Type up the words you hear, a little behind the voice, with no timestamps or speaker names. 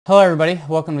Hello everybody,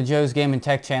 welcome to Joe's Game and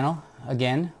Tech channel.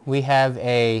 Again, we have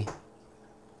a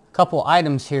couple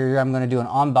items here I'm going to do an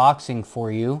unboxing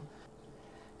for you.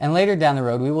 And later down the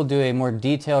road we will do a more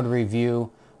detailed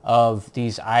review of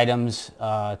these items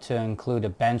to include a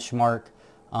benchmark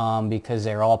because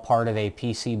they're all part of a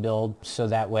PC build, so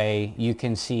that way you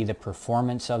can see the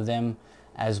performance of them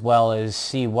as well as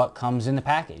see what comes in the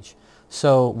package.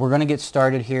 So we're going to get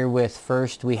started here with,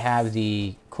 first we have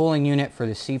the cooling unit for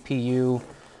the CPU.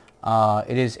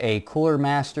 It is a Cooler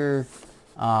Master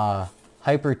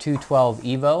Hyper 212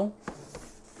 Evo.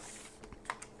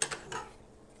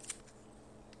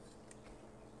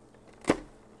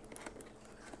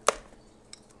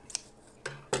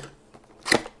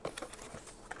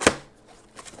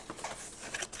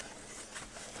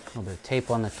 A little bit of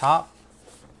tape on the top.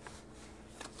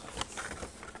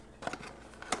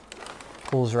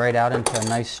 Pulls right out into a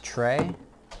nice tray.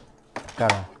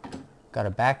 Got a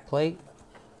back plate.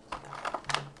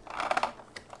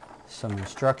 Some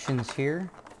instructions here.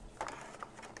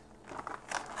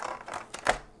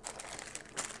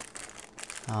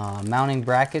 Mounting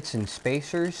brackets and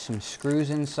spacers, some screws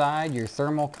inside, your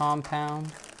thermal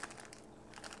compound,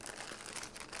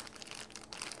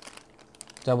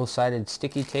 double-sided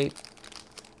sticky tape,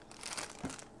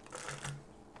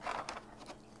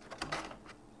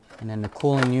 and then the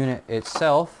cooling unit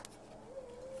itself,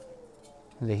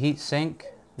 the heat sink,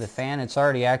 the fan. It's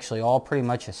already actually all pretty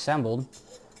much assembled.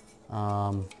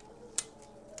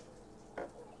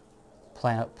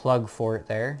 Plug for it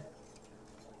there,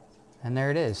 and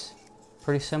there it is.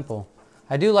 Pretty simple.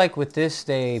 I do like with this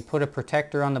they put a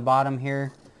protector on the bottom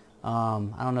here. I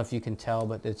don't know if you can tell,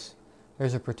 but there's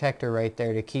a protector right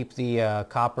there to keep the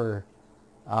copper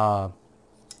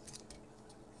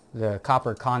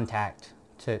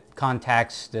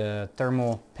contacts the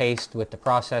thermal paste with the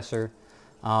processor.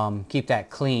 Keep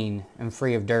that clean and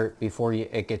free of dirt before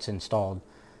it gets installed.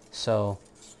 So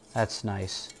that's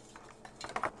nice.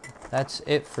 That's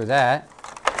it for that.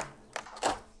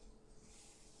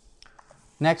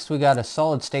 Next we got a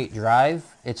solid state drive.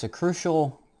 It's a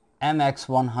Crucial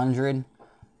MX100.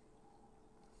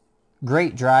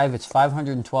 Great drive. It's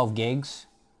 512 gigs.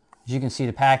 As you can see,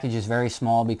 the package is very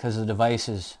small because the device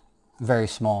is very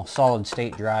small. Solid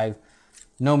state drive.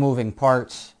 No moving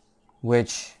parts,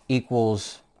 which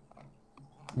equals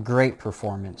great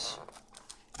performance.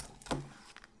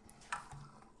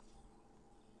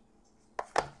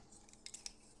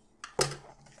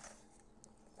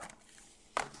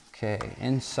 Okay,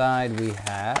 inside we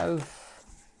have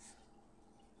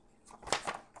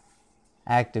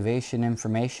activation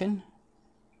information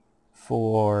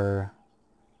for,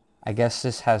 I guess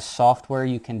this has software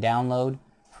you can download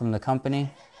from the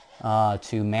company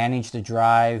to manage the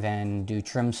drive and do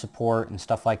trim support and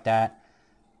stuff like that.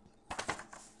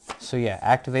 So yeah,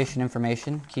 activation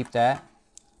information, keep that.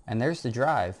 And there's the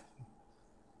drive.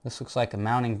 This looks like a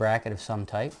mounting bracket of some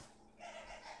type.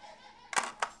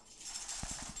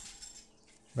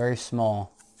 Very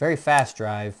small, very fast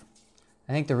drive.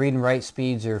 I think the read and write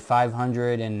speeds are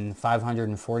 500 and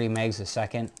 540 megs a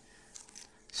second.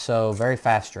 So very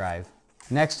fast drive.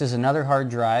 Next is another hard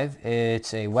drive.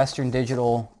 It's a Western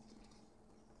Digital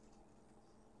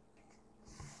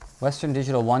 1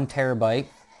 terabyte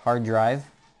hard drive.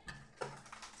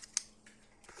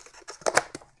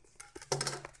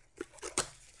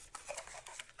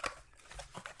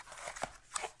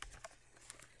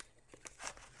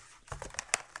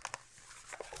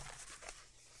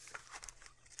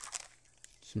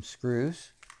 Some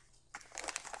screws.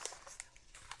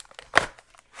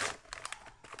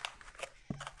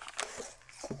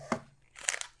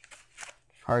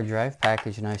 Hard drive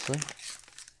packaged nicely.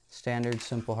 Standard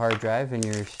simple hard drive in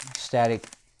your static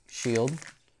shield.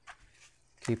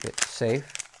 Keep it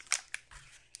safe.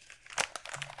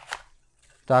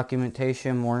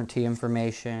 Documentation, warranty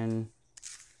information.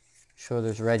 Show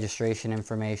there's registration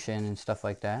information and stuff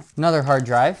like that. Another hard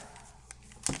drive.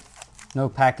 No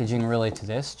packaging really to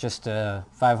this, just a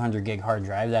 500 gig hard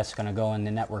drive. That's going to go in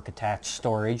the network attached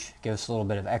storage. Give us a little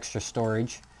bit of extra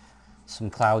storage. Some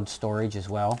cloud storage as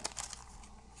well.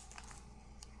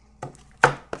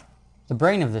 The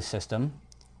brain of the system,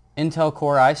 Intel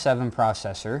Core i7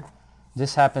 processor.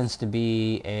 This happens to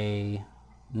be a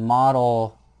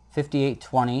model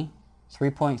 5820,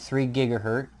 3.3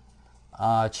 gigahertz,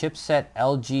 chipset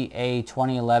LGA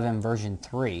 2011 version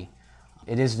 3.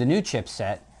 It is the new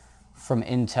chipset from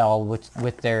Intel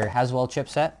with their Haswell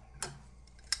chipset.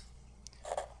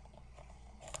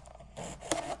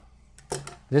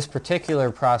 This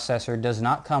particular processor does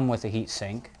not come with a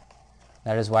heatsink.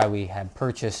 That is why we had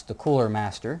purchased the Cooler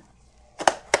Master.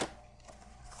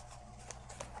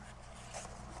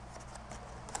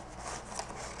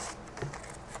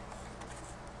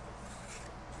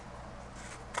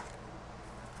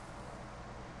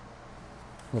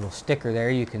 little sticker there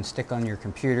you can stick on your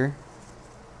computer.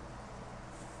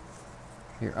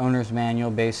 Your owner's manual,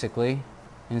 basically.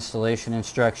 Installation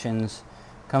instructions.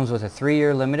 Comes with a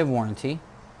 3-year limited warranty.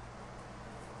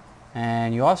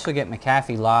 And you also get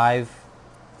McAfee Live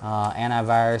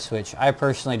antivirus, which I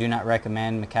personally do not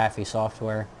recommend McAfee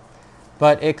software,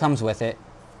 but it comes with it.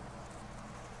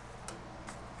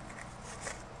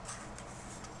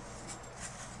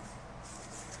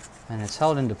 And it's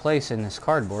held into place in this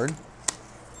cardboard,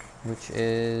 which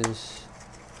is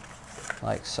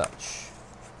like such.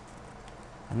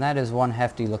 And that is one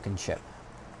hefty looking chip.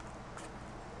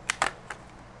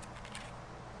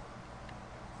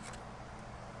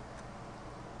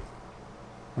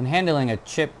 When handling a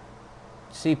chip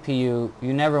CPU,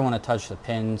 you never want to touch the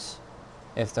pins.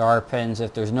 If there are pins,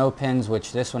 if there's no pins,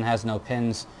 which this one has no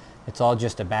pins, it's all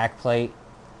just a back plate.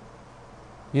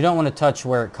 You don't want to touch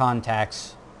where it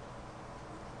contacts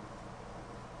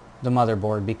the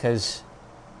motherboard, because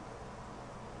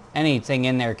anything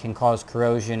in there can cause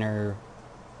corrosion or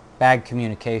bad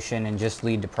communication and just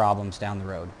lead to problems down the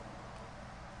road.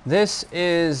 This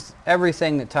is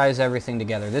everything that ties everything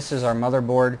together. This is our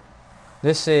motherboard.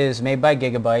 This is made by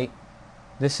Gigabyte.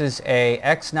 This is a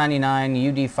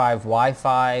X99 UD5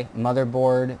 Wi-Fi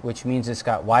motherboard, which means it's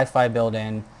got Wi-Fi built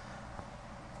in.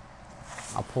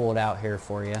 I'll pull it out here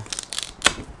for you.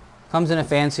 Comes in a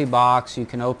fancy box. You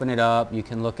can open it up. You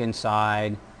can look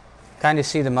inside. Kind of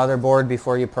see the motherboard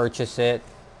before you purchase it.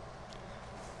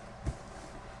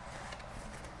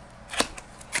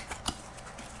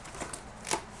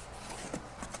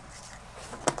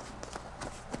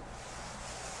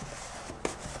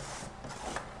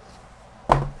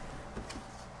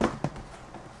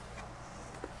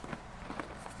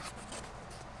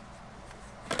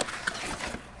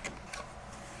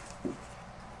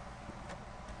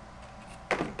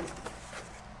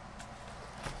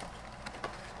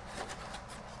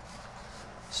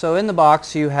 So in the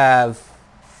box you have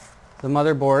the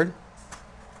motherboard.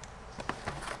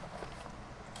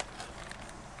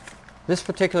 This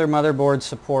particular motherboard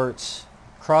supports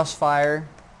Crossfire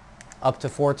up to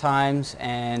 4 times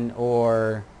and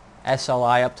or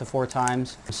SLI up to 4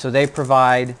 times. So they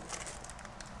provide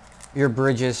your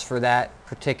bridges for that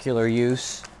particular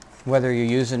use, whether you're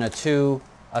using a 2,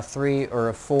 a 3, or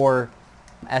a 4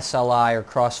 SLI or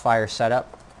Crossfire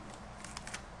setup.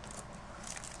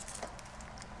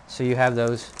 So you have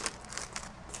those.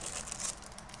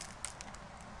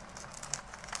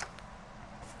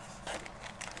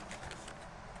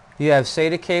 You have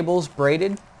SATA cables,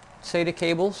 braided SATA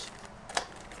cables.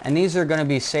 And these are going to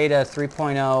be SATA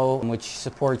 3.0, which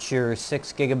supports your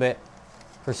 6 gigabit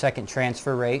per second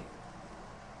transfer rate.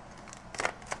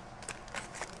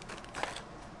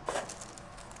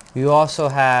 You also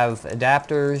have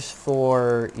adapters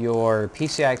for your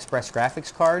PCI Express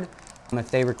graphics card, if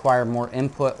they require more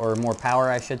input or more power,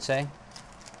 I should say.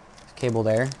 Cable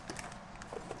there.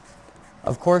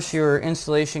 Of course, your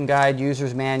installation guide,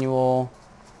 user's manual.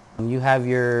 You have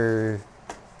your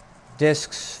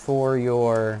discs for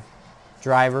your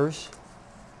drivers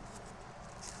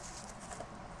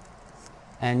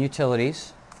and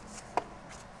utilities.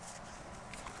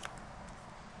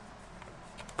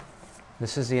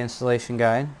 This is the installation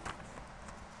guide.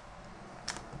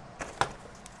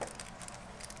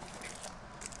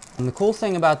 And the cool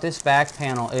thing about this back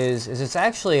panel is it's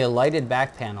actually a lighted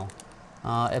back panel.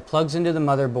 It plugs into the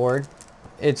motherboard.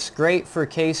 It's great for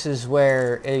cases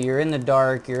where you're in the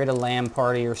dark, you're at a LAN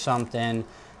party or something,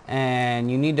 and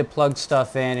you need to plug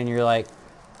stuff in and you're like,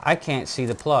 I can't see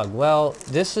the plug. Well,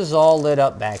 this is all lit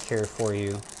up back here for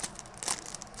you.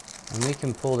 And we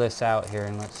can pull this out here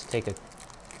and let's take a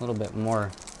little bit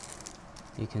more.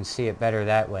 You can see it better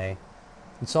that way.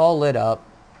 It's all lit up.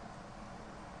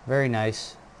 Very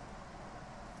nice.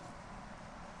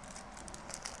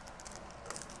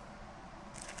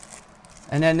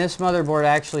 And then this motherboard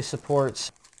actually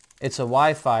supports, it's a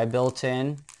Wi-Fi built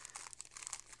in.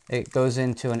 It goes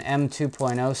into an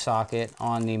M2.0 socket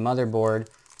on the motherboard.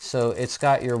 So it's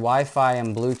got your Wi-Fi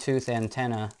and Bluetooth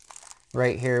antenna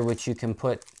right here, which you can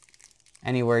put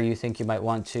anywhere you think you might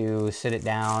want to. Sit it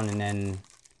down and then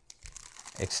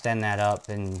extend that up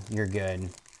and you're good.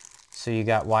 So you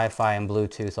got Wi-Fi and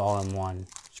Bluetooth all in one.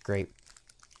 It's great.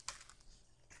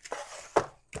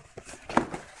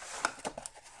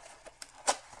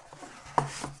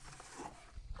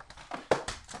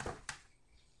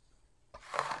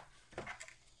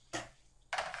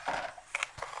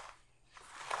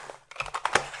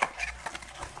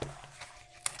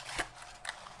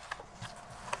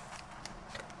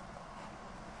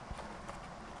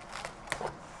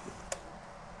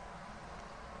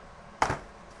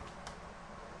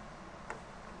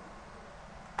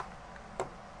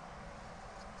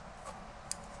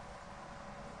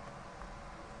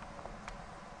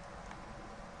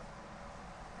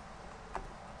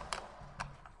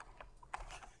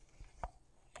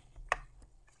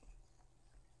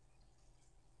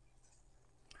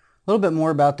 A little bit more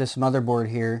about this motherboard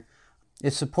here.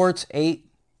 It supports 8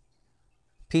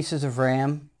 pieces of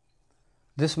RAM.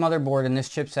 This motherboard and this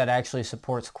chipset actually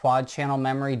supports quad channel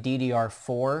memory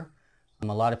DDR4. A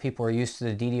lot of people are used to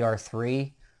the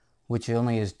DDR3, which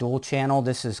only is dual channel.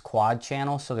 This is quad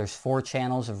channel, so there's 4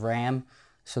 channels of RAM.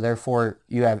 So therefore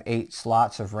you have 8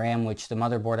 slots of RAM, which the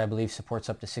motherboard I believe supports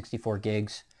up to 64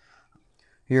 gigs.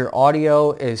 Your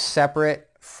audio is separate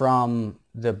from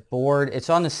the board. It's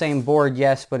on the same board,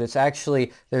 yes, but it's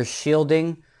actually, there's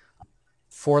shielding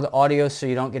for the audio so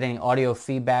you don't get any audio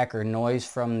feedback or noise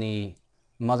from the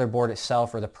motherboard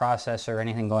itself or the processor or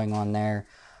anything going on there.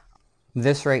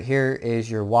 This right here is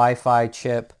your Wi-Fi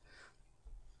chip.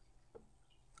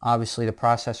 Obviously the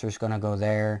processor is going to go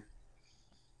there.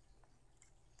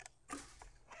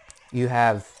 You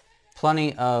have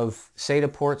plenty of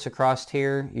SATA ports across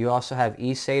here. You also have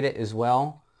eSATA as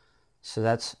well, so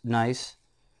that's nice.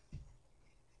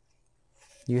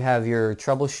 You have your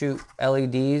troubleshoot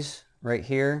LEDs right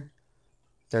here.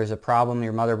 If there's a problem,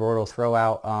 your motherboard will throw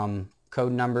out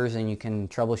code numbers and you can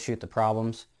troubleshoot the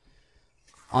problems.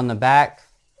 On the back,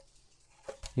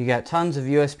 you got tons of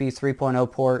USB 3.0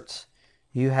 ports.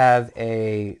 You have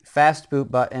a fast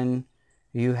boot button.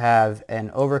 You have an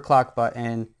overclock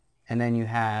button. And then you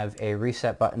have a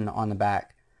reset button on the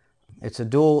back. It's a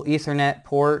dual Ethernet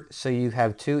port, so you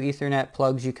have 2 Ethernet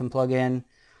plugs you can plug in.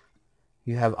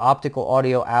 You have optical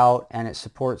audio out, and it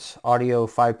supports audio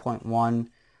 5.1.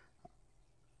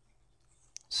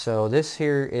 So this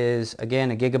here is,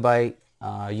 again, a Gigabyte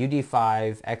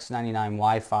UD5 X99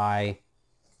 Wi-Fi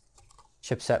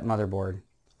chipset motherboard.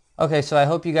 Okay, so I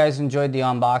hope you guys enjoyed the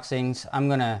unboxings. I'm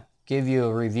going to give you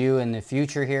a review in the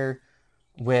future here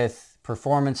with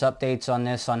performance updates on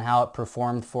this, on how it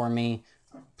performed for me.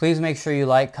 Please make sure you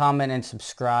like, comment, and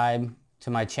subscribe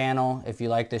to my channel. If you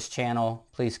like this channel,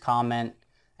 please comment.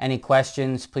 Any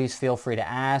questions, please feel free to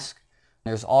ask.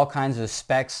 There's all kinds of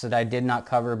specs that I did not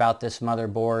cover about this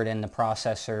motherboard and the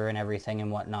processor and everything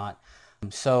and whatnot.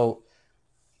 So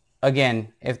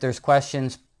again, if there's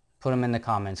questions, put them in the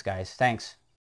comments, guys. Thanks.